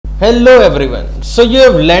Hello everyone, so you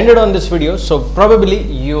have landed on this video. So probably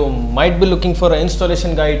you might be looking for an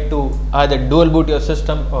installation guide to either dual boot your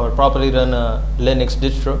system or properly run a Linux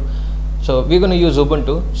distro. So we're going to use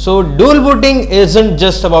Ubuntu. So dual booting isn't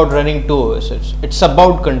just about running two OSs, it's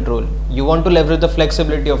about control. You want to leverage the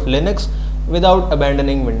flexibility of Linux without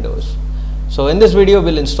abandoning Windows. So in this video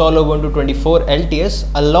we'll install Ubuntu 24 LTS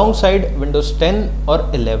alongside Windows 10 or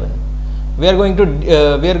 11. We are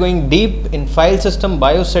going deep in file system,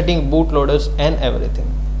 BIOS setting, bootloaders and everything.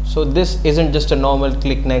 So this isn't just a normal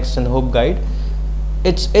click next and hope guide.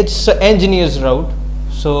 It's an engineer's route.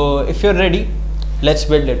 So if you're ready, let's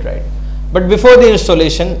build it right. But before the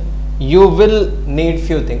installation, you will need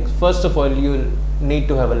few things. First of all, you need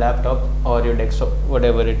to have a laptop or your desktop,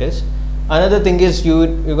 whatever it is. Another thing is you're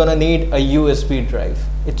gonna need a USB drive.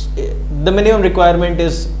 The minimum requirement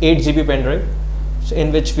is 8 GB pen drive,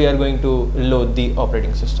 in which we are going to load the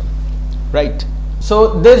operating system, right?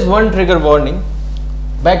 So there's one trigger warning: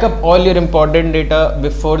 backup all your important data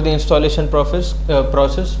before the installation process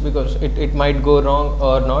because it might go wrong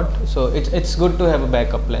or not. So it's good to have a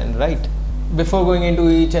backup plan, right? Before going into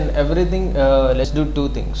each and everything, let's do two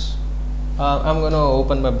things. I'm gonna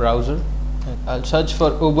open my browser and I'll search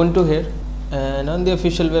for Ubuntu here, and on the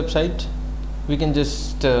official website we can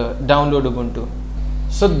just download Ubuntu.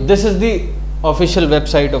 So this is the official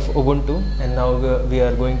website of Ubuntu, and now we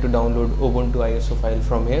are going to download Ubuntu ISO file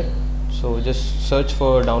from here. So just search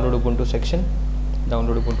for download Ubuntu section,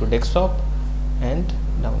 download Ubuntu desktop and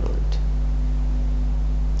download it.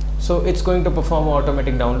 So it's going to perform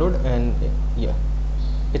automatic download, and yeah,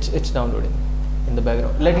 it's downloading in the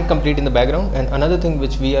background. Let it complete in the background. And another thing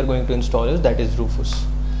which we are going to install is Rufus.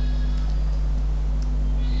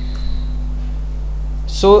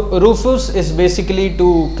 So Rufus is basically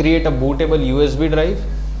to create a bootable USB drive.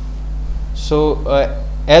 So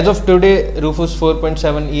as of today, Rufus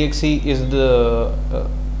 4.7 exe is the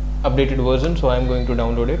updated version. So I'm going to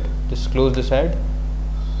download it. Just close this ad,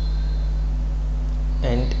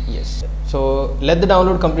 and yes. So let the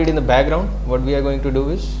download complete in the background. What we are going to do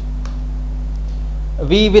is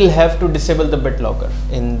we will have to disable the BitLocker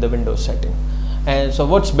in the Windows setting. And so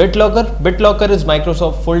what's BitLocker? BitLocker is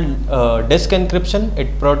Microsoft full disk encryption.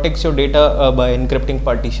 It protects your data by encrypting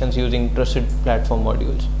partitions using trusted platform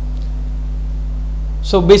modules.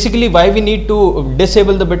 So basically why we need to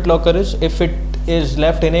disable the BitLocker is, if it is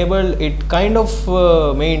left enabled, it kind of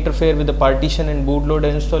may interfere with the partition and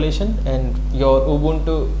bootloader installation, and your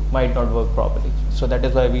Ubuntu might not work properly. So that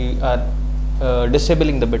is why we are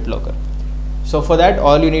disabling the BitLocker. So for that,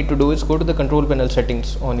 all you need to do is go to the control panel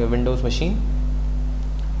settings on your Windows machine,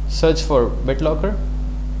 search for BitLocker,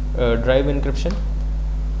 drive encryption,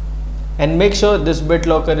 and make sure this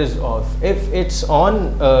BitLocker is off. If it's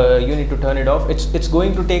on, you need to turn it off. It's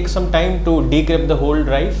going to take some time to decrypt the whole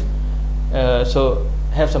drive, so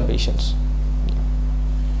have some patience.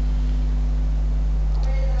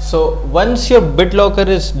 So once your BitLocker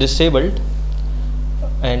is disabled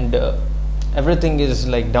and everything is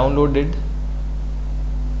like downloaded,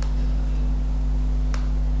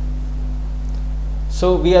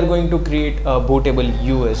 so we are going to create a bootable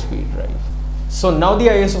USB drive. So now the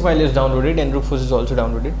ISO file is downloaded and Rufus is also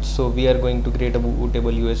downloaded. So we are going to create a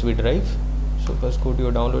bootable USB drive. So first go to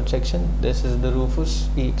your download section. This is the Rufus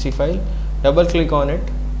exe file. Double click on it,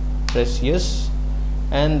 press yes,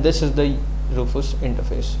 and this is the Rufus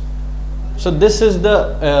interface. So this is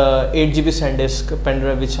the 8 GB SanDisk pen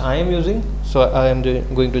drive which I am using. So I am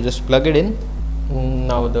going to just plug it in.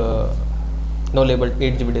 Now the no labeled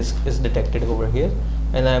 8 GB disk is detected over here,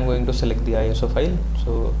 and I am going to select the ISO file.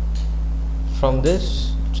 So from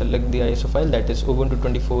this, select the ISO file, that is Ubuntu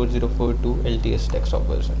 24.042 LTS desktop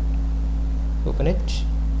version. Open it,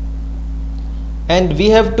 and we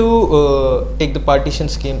have to take the partition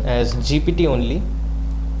scheme as GPT only.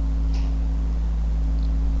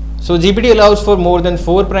 So GPT allows for more than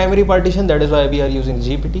 4 primary partition, that is why we are using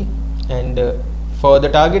GPT, and for the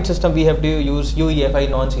target system we have to use UEFI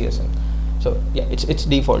non-CSM. So yeah, it's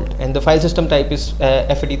default, and the file system type is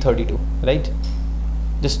FAT32, right?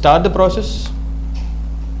 Just start the process.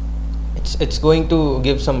 It's going to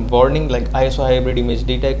give some warning like ISO hybrid image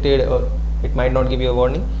detected, or it might not give you a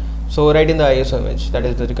warning. So write in the ISO image, that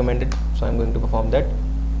is the recommended. So I'm going to perform that.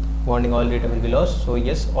 Warning: all data will be lost. So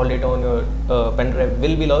yes, all data on your pen drive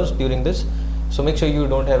will be lost during this. So make sure you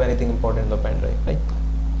don't have anything important in the pen drive, right?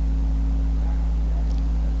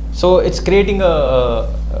 So it's creating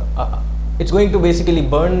it's going to basically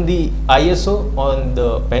burn the ISO on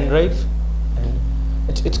the pen drive, and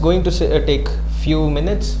it's going to take few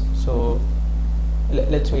minutes. So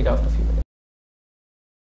let's wait after a few minutes.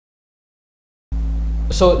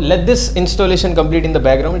 So let this installation complete in the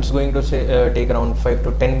background. It's going to say, take around 5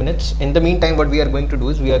 to 10 minutes. In the meantime, what we are going to do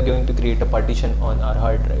is we are going to create a partition on our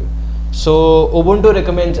hard drive. So Ubuntu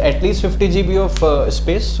recommends at least 50 GB of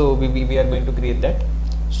space. So we are going to create that.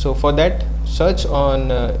 So for that, search on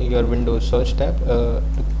your Windows search tab to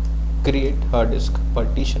create hard disk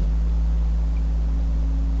partition.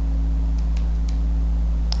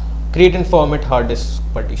 Create and format hard disk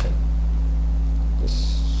partition.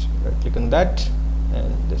 Just right click on that,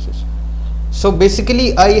 and this is. So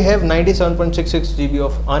basically I have 97.66 GB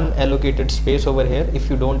of unallocated space over here. If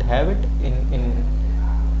you don't have it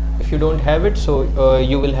if you don't have it, so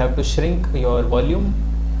you will have to shrink your volume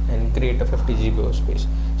and create a 50 GB of space.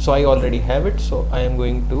 So I already have it, so I am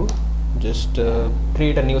going to just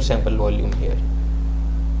create a new sample volume here.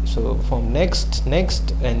 So from next,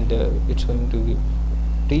 and it's going to be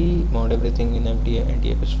mod everything in empty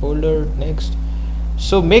anti-fs folder. Next.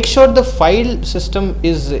 So make sure the file system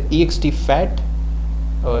is ext fat.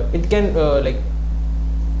 It can like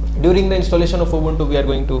during the installation of Ubuntu we are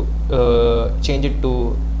going to change it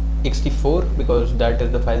to ext4 because that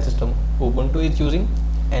is the file system Ubuntu is using,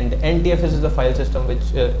 and NTFS is the file system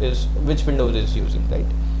which Windows is using, right?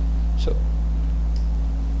 So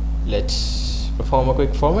let's perform a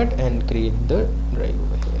quick format and create the drive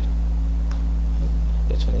over here.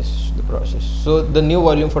 Let's finish the process. So the new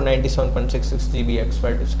volume for 97.66 GB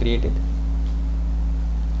exFAT is created,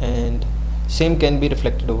 and same can be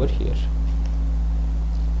reflected over here.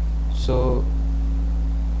 So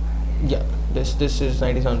yeah, this is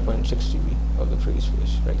 97.6 GB of the free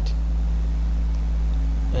space, right?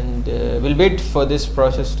 And we'll wait for this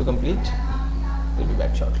process to complete. We'll be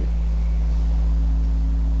back shortly.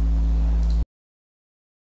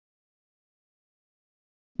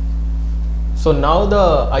 So now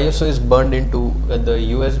the ISO is burned into the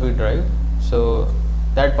USB drive, so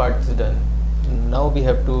that part is done. Now we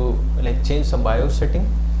have to like change some BIOS setting.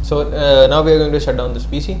 So now we are going to shut down this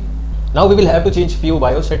PC. Now we will have to change few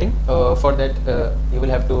BIOS setting. For that you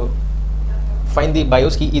will have to find the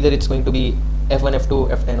BIOS key. Either it's going to be F1,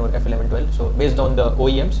 F2, F10 or F11, 12. So based on the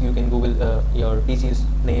OEMs, you can Google your PC's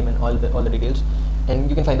name and all the details, and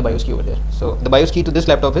you can find the BIOS key over there. So the BIOS key to this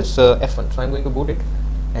laptop is F1. So I'm going to boot it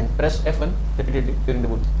and press F1 repeatedly during the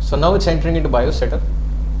boot. So now it's entering into BIOS setup.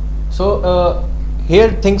 So here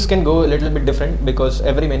things can go a little bit different because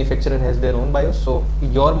every manufacturer has their own BIOS. So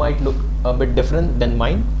your might look a bit different than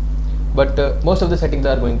mine, but most of the settings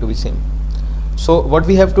are going to be same. So what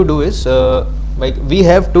we have to do is like we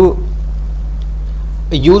have to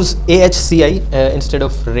use AHCI instead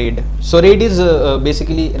of RAID. So RAID is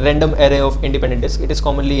basically random array of independent disks. It is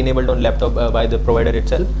commonly enabled on laptop by the provider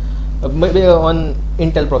itself. Maybe on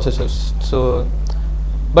Intel processors. So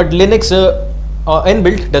but Linux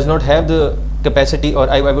inbuilt does not have the capacity, or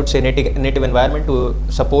I would say native environment to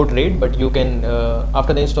support RAID, but you can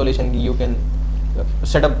after the installation you can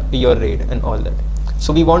set up your RAID and all that.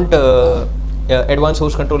 So we want advanced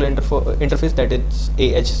host control interface, that is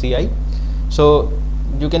AHCI. So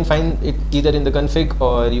you can find it either in the config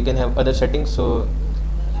or you can have other settings. So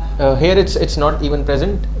here it's not even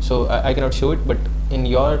present, so I cannot show it, but in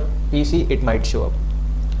your PC it might show up.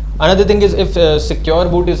 Another thing is if secure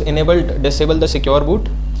boot is enabled, disable the secure boot,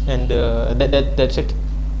 and that's it.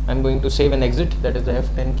 I'm going to save and exit. That is the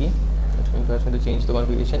F10 key. It's going to ask me to change the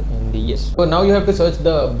configuration, and yes. So now you have to search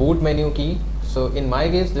the boot menu key. So in my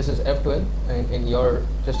case this is F12, and in your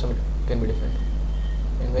system it can be different.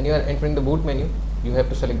 And when you are entering the boot menu, you have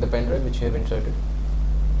to select the pen drive which you have inserted.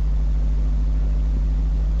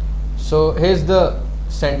 So here's the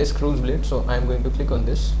SanDisk cruise blade. So I'm going to click on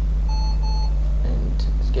this and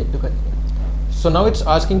escape to continue. So now it's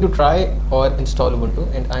asking to try or install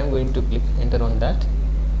Ubuntu, and I'm going to click enter on that,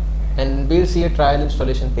 and we'll see a trial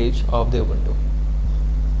installation page of the Ubuntu.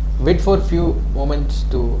 Wait for a few moments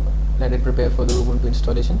to let it prepare for the Ubuntu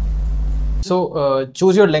installation. So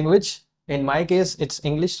choose your language. In my case it's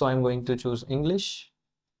English, so I'm going to choose English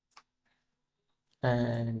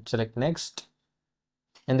and select next,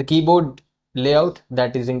 and the keyboard layout,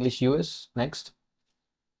 that is English US, next.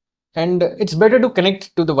 And it's better to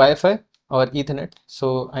connect to the Wi-Fi or Ethernet,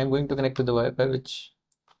 so I'm going to connect to the Wi-Fi, which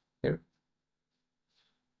here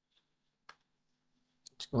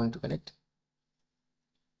it's going to connect.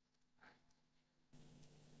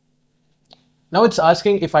 Now it's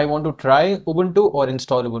asking if I want to try Ubuntu or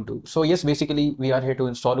install Ubuntu. So yes, basically we are here to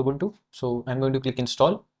install Ubuntu, so I'm going to click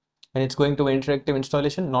install, and it's going to be interactive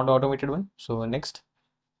installation, not automated one. So next.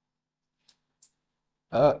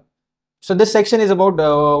 So this section is about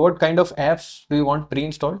what kind of apps do you want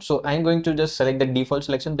pre-installed. So I'm going to just select the default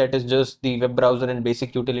selection, that is just the web browser and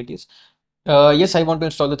basic utilities. Yes, I want to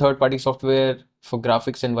install the third-party software for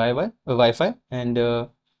graphics and Wi-Fi, and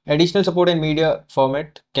additional support in media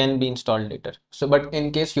format can be installed later. So, but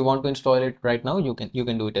in case you want to install it right now, you can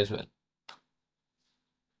do it as well.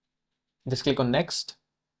 Just click on next.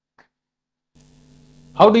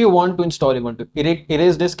 How do you want to install Ubuntu?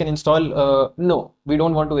 Erase disk and install? No, we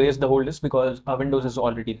don't want to erase the whole disk because our Windows is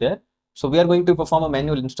already there. So we are going to perform a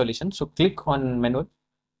manual installation. So click on manual.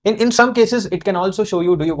 In some cases, it can also show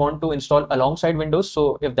you, do you want to install alongside Windows?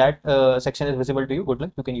 So if that section is visible to you, good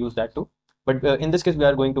luck, you can use that too. But in this case, we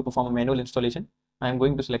are going to perform a manual installation. I'm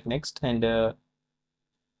going to select next and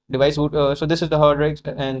device boot. So this is the hard drive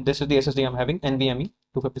and this is the SSD I'm having, NVMe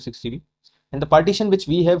 256 GB. And the partition which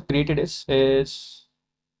we have created is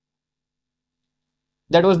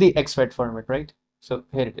that was the exFAT format, right? So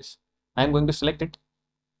here it is. I'm going to select it.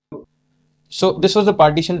 So this was the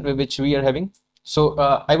partition which we are having. So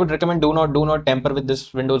I would recommend do not tamper with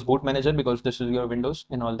this Windows boot manager because this is your Windows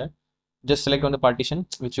and all that. Just select on the partition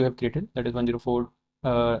which you have created, that is 104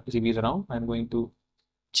 GB is around. I'm going to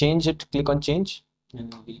change it, click on change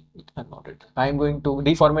and not it. I'm going to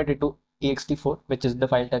reformat it to ext4, which is the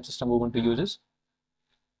file type system Ubuntu uses,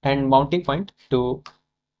 and mounting point to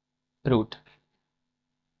root.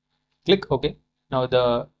 Click OK. Now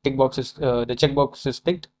the checkbox is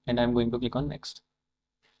ticked and I'm going to click on next.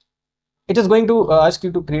 It is going to ask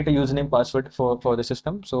you to create a username password for the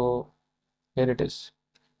system. So here it is.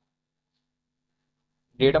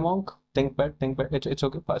 Data monk, ThinkPad, it's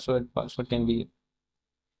okay. Password can be.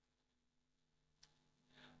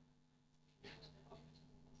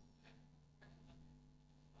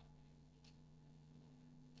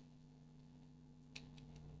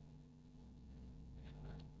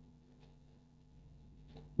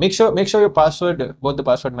 Make sure your password, both the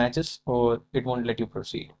password matches, or it won't let you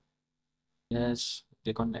proceed. Yes,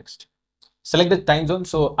 click on next. Select the time zone.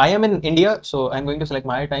 So I am in India, so I'm going to select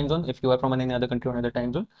my time zone. If you are from any other country or another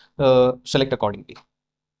time zone, select accordingly.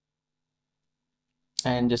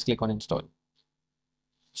 And just click on install.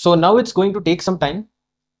 So now it's going to take some time.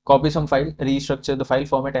 Copy some file, restructure the file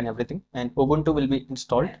format and everything, and Ubuntu will be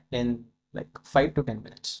installed in like 5 to 10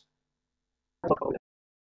 minutes.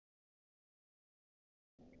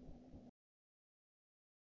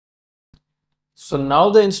 So now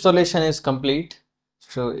the installation is complete.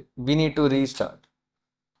 So we need to restart.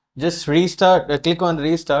 Just restart, click on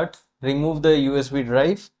restart, remove the USB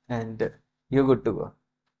drive, and you're good to go.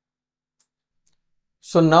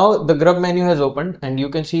 So now the grub menu has opened and you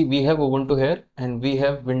can see we have Ubuntu here and we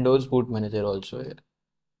have Windows Boot Manager also here.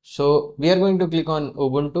 So we are going to click on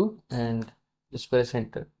Ubuntu and just press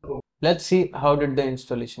enter. Let's see how did the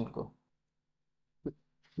installation go.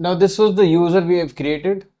 Now this was the user we have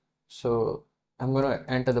created. So I'm going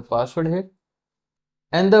to enter the password here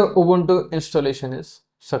and the Ubuntu installation is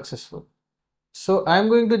successful. So I'm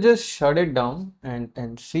going to just shut it down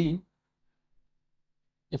and see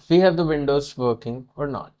if we have the Windows working or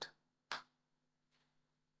not.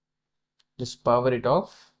 Just power it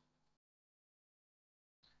off.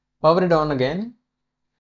 Power it on again.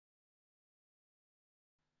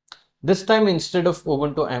 This time instead of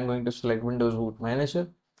Ubuntu, I'm going to select Windows Boot Manager.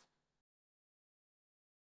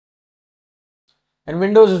 And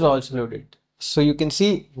Windows is also loaded. So you can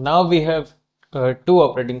see now we have two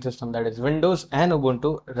operating systems, that is Windows and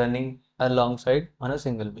Ubuntu, running alongside on a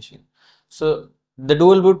single machine. So the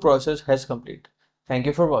dual boot process has completed. Thank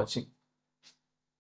you for watching.